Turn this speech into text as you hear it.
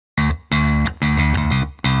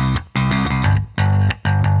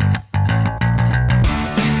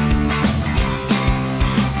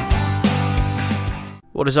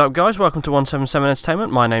What is up, guys? Welcome to 177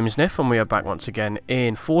 Entertainment. My name is Niff and we are back once again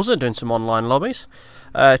in Forza doing some online lobbies.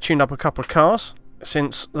 Tuned up a couple of cars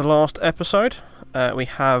since the last episode. We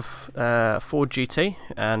have Ford GT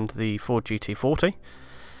and the Ford GT40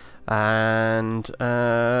 and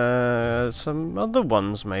some other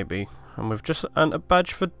ones maybe, and we've just earned a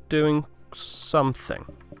badge for doing something.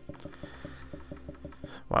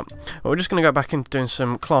 Well, we're just going to go back into doing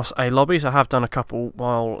some Class A lobbies. I have done a couple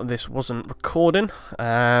while this wasn't recording.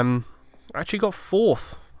 I actually got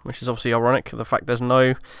 4th, which is obviously ironic, the fact there's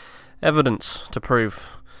no evidence to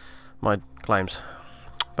prove my claims.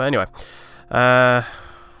 But anyway, what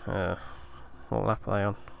lap are they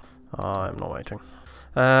on? I'm not waiting.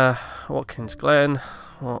 Watkins Glen,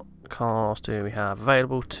 what cars do we have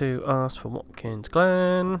available to us for Watkins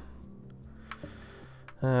Glen?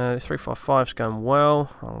 The 355's going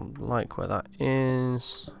well. I like where that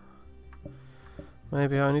is.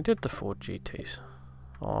 Maybe I only did the Ford GTs.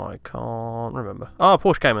 I can't remember. Ah,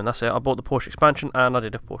 Porsche Cayman, that's it. I bought the Porsche expansion and I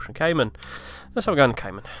did a Porsche Cayman. Let's have a go in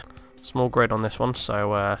Cayman. Small grid on this one,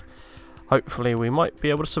 so hopefully we might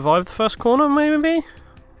be able to survive the first corner, maybe?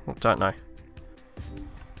 Don't know.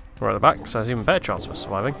 We're at the back, so there's even better chance of us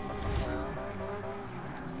surviving.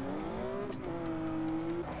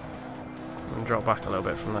 And drop back a little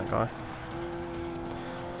bit from that guy.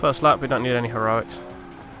 First lap, we don't need any heroics.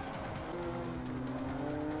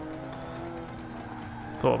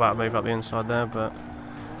 Thought about a move up the inside there, but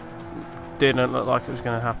didn't look like it was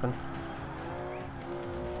going to happen.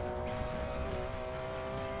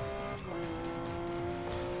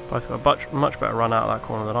 Both got a much better run out of that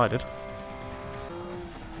corner than I did.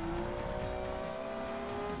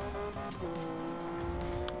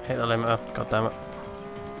 Hit the limiter, god damn it.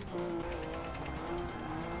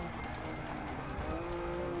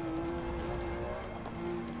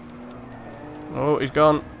 Oh, he's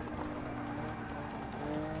gone.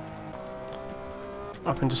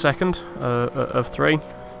 Up into second of 3,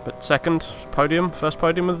 but second podium, first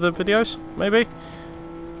podium of the videos, maybe?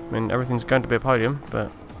 I mean, everything's going to be a podium,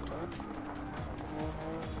 but...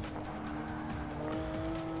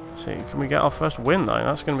 See, can we get our first win though?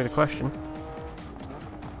 That's going to be the question.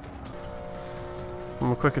 And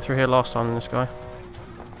we're quicker through here last time than this guy.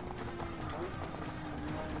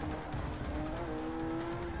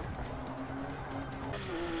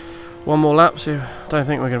 One more lap, so don't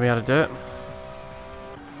think we're going to be able to do it.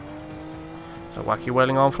 There's a wacky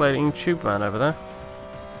wailing arm flailing tube man over there.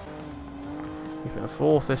 Keeping a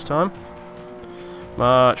 4th this time.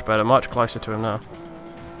 Much better, much closer to him now.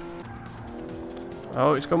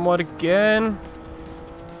 Oh, he's gone wide again.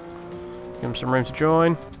 Give him some room to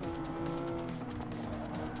join.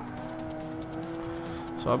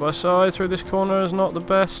 Side by side through this corner is not the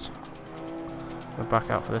best. We'll back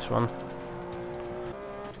out for this one.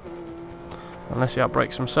 Unless he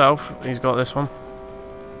outbrakes himself, he's got this one.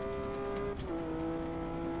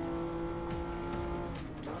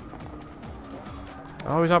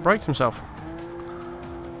 Oh, he's outbraked himself.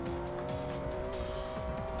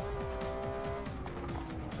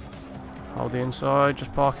 Hold the inside,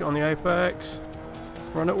 just park it on the apex.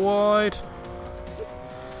 Run it wide.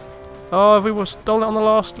 Oh, have we stolen it on the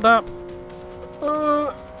last lap?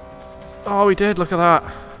 Oh, we did, look at that.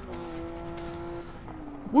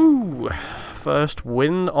 Woo! First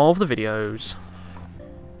win of the videos.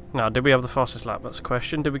 Now, did we have the fastest lap? That's the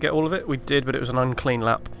question. Did we get all of it? We did, but it was an unclean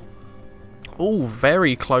lap. Oh,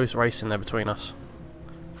 very close racing there between us.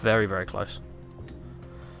 Very, very close.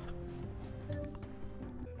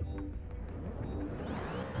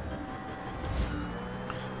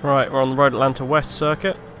 Right, we're on the Road Atlanta West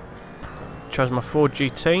circuit. Chose my Ford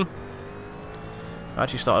GT. I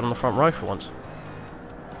actually started on the front row for once.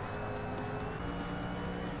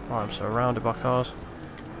 Oh, I'm surrounded by cars.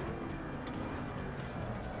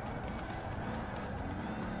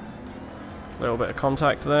 Little bit of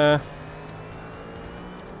contact there.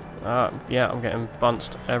 Yeah, I'm getting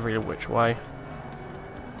bunched every which way.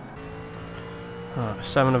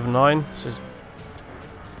 7 of 9. This is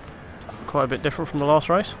quite a bit different from the last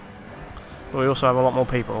race. But we also have a lot more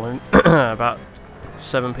people. And about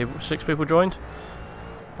 6 people joined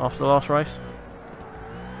after the last race.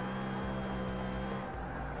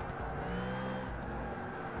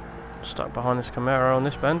 Stuck behind this Camaro on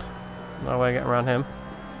this bend. No way of getting around him.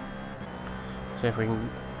 See if we can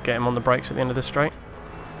get him on the brakes at the end of this straight.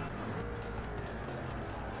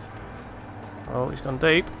 Oh, he's gone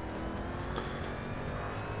deep.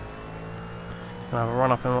 Gonna have a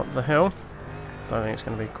run up him up the hill. Don't think it's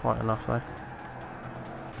going to be quite enough though.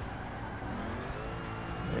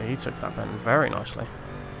 Yeah, he took that bend very nicely.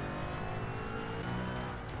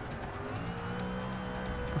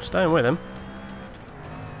 I'm staying with him.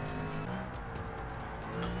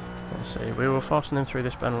 Let's see, we were faster than him through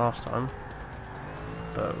this bend last time,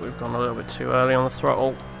 but we've gone a little bit too early on the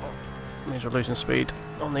throttle. Means we're losing speed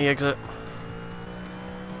on the exit.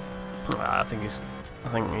 I think he's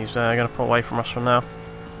going to pull away from us from now.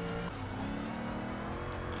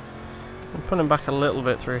 I'm pulling back a little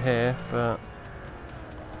bit through here, but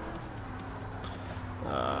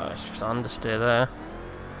it's just understeer there.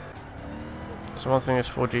 So one thing this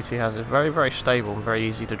Ford GT has is very, very stable and very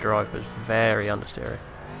easy to drive, but it's very understeery.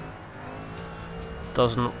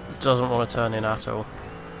 Doesn't want to turn in at all.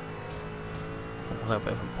 A little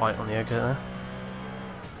bit of a bite on the exit there.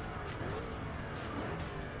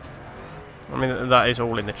 I mean, that is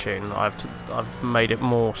all in the tune. I've made it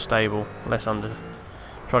more stable, less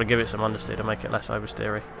try to give it some understeer to make it less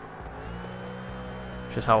oversteery.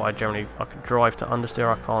 Which is how I can drive to understeer.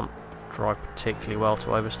 I can't drive particularly well to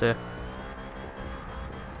oversteer.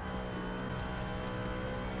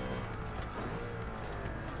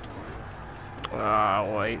 Ah,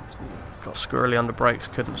 wait. Got squirrely under brakes,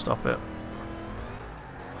 couldn't stop it.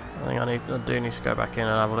 I think I do need to go back in and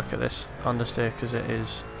have a look at this understeer, because it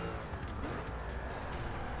is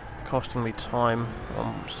costing me time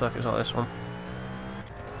on circuits like this one.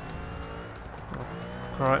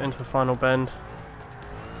 Alright, into the final bend.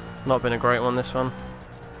 Not been a great one, this one.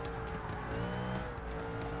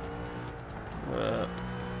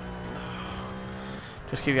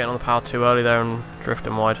 Just keep getting on the power too early there and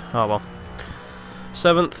drifting wide. Oh well.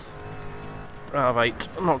 7th out of 8.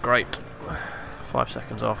 Not great. 5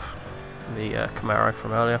 seconds off the Camaro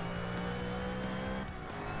from earlier.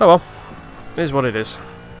 Oh well. It is what it is.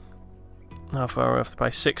 How far we have to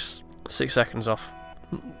pay? 6 seconds off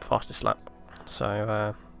fastest lap.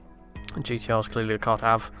 So GTR is clearly the car to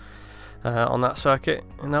have on that circuit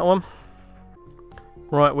in that one.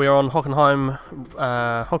 Right, we are on Hockenheim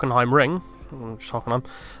Ring. Just Hockenheim.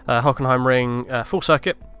 Hockenheim Ring full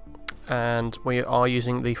circuit, and we are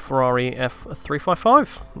using the Ferrari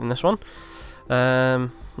F355 in this one.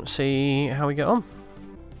 Let's see how we get on.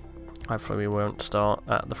 Hopefully we won't start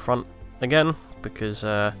at the front again, because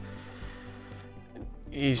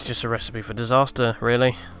he's just a recipe for disaster,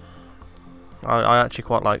 really. I actually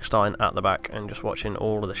quite like starting at the back and just watching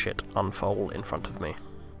all of the shit unfold in front of me.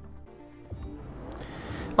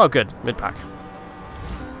 Oh good, mid-pack.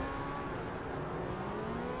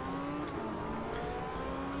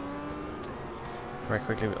 Very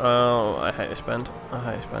quickly. Oh, I hate this bend. I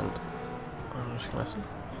hate this bend. I'm just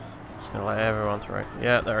gonna let everyone through.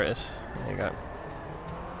 Yeah, there it is. There you go.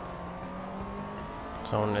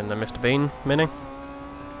 Someone in the Mr. Bean Mini.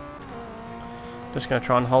 Just going to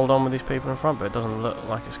try and hold on with these people in front, but it doesn't look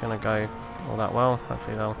like it's going to go all that well.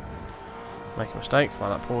 Hopefully they'll make a mistake,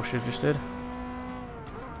 like that Porsche just did.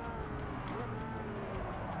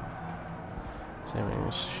 See if we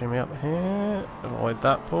can shimmy up here. Avoid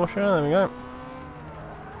that Porsche. There we go.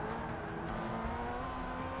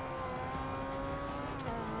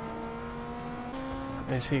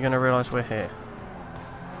 Is he going to realise we're here?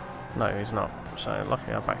 No, he's not. So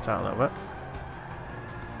luckily I backed out a little bit.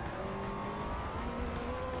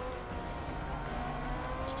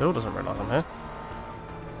 Still doesn't realise I'm here.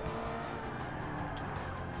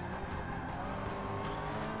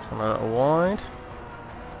 Just gone a little wide.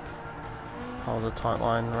 Hold the tight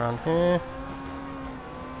line around here.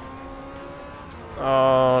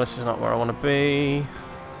 Oh, this is not where I want to be.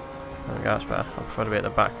 There we go, that's bad. I prefer to be at the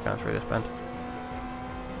back going through this bend.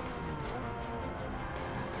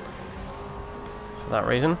 For that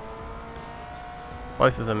reason.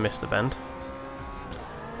 Both of them missed the bend.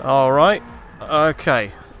 Alright.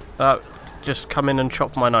 Okay. That just come in and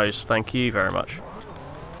chop my nose. Thank you very much.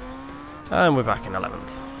 And we're back in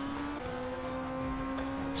 11th.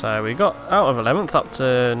 So we got out of 11th up to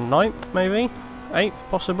 9th maybe? 8th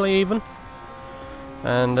possibly even.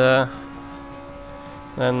 And then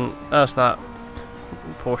as that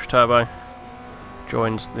Porsche Turbo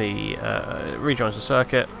joins the rejoins the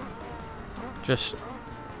circuit, just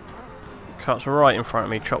cuts right in front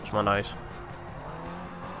of me, chops my nose.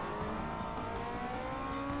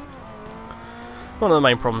 One of the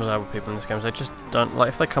main problems I have with people in this game is they just don't, like,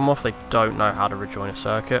 if they come off, they don't know how to rejoin a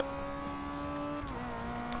circuit.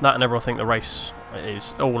 That and everyone think the race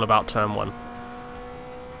is all about turn 1.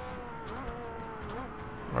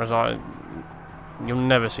 Whereas you'll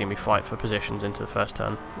never see me fight for positions into the first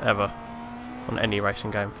turn, ever, on any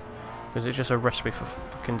racing game. Because it's just a recipe for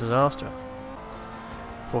fucking disaster.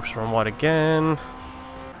 Porsche run wide again.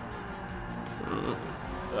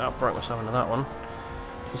 I broke myself into that one.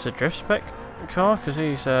 Is this a drift spec car? Because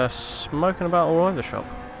he's smoking about all over the shop.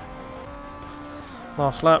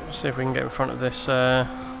 Last lap, see if we can get in front of this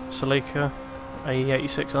Celica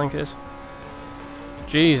AE86, I think it is.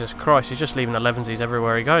 Jesus Christ, he's just leaving 11s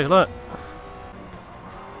everywhere he goes, look.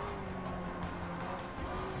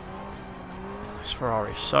 This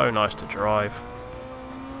Ferrari is so nice to drive.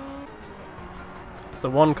 It's the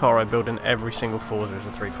one car I build in every single Forza is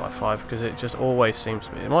a 355 because it just always seems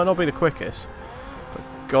to be. It might not be the quickest, but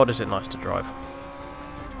God is it nice to drive.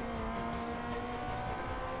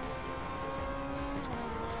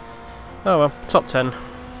 Oh well, top 10.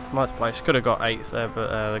 9th place. Could have got 8th there,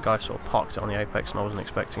 but the guy sort of parked it on the apex and I wasn't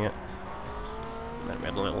expecting it. Then we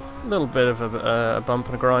had a little bit of a bump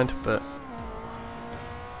and a grind, but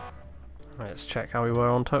let's check how we were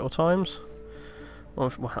on total times.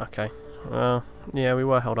 Well, okay. Well, yeah, we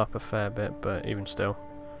were held up a fair bit, but even still,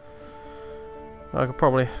 I could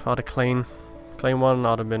probably, if I had a clean one,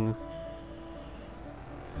 I'd have been.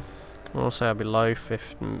 I want to say I'd be low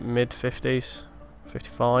mid 50s.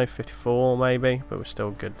 55, 54 maybe, but we're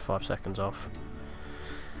still good 5 seconds off.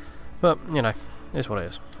 But, you know, it is what it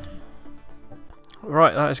is.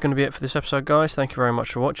 Right, that is going to be it for this episode, guys. Thank you very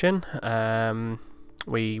much for watching.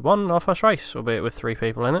 We won our first race, albeit with 3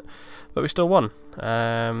 people in it, but we still won,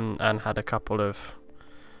 and had a couple of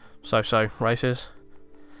so-so races.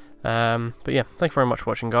 But yeah, thank you very much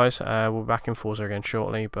for watching, guys. We'll be back in Forza again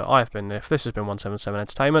shortly, but I have been Nif. This has been 177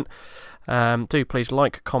 Entertainment. Do please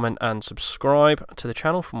like, comment and subscribe to the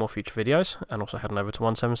channel for more future videos, and also head on over to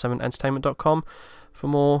 177entertainment.com for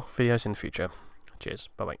more videos in the future. Cheers,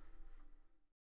 bye bye.